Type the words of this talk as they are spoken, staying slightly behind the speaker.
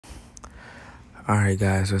Alright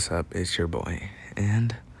guys, what's up? It's your boy.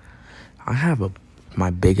 And I have my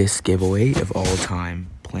biggest giveaway of all time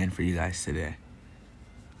planned for you guys today.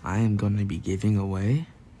 I am going to be giving away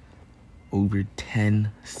over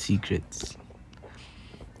 10 secrets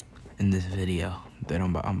in this video that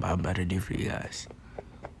I'm about to do for you guys.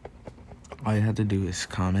 All you have to do is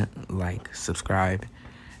comment, like, subscribe,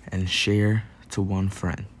 and share to one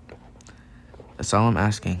friend. That's all I'm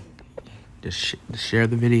asking. Just share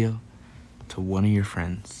the video to one of your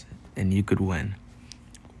friends, and you could win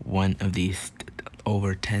one of these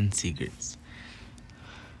over 10 secrets.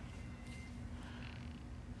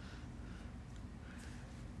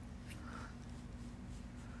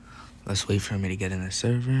 Let's wait for me to get in the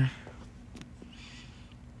server.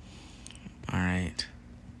 Alright.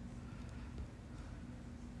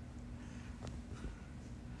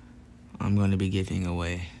 I'm going to be giving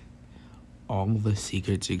away all the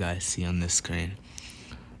secrets you guys see on this screen.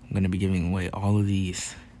 I'm going to be giving away all of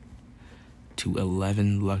these to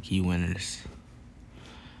 11 lucky winners.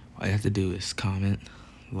 All you have to do is comment,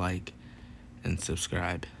 like, and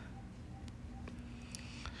subscribe.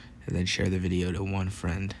 And then share the video to one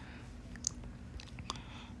friend.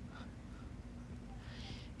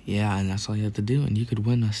 Yeah, and that's all you have to do, and you could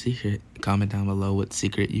win a secret. Comment down below what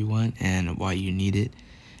secret you want and why you need it,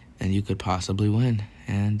 and you could possibly win.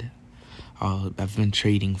 And I've been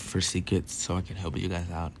trading for secrets so I can help you guys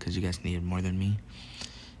out, because you guys need it more than me.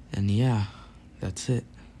 And yeah, that's it.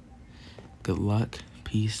 Good luck,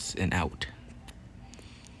 peace, and out.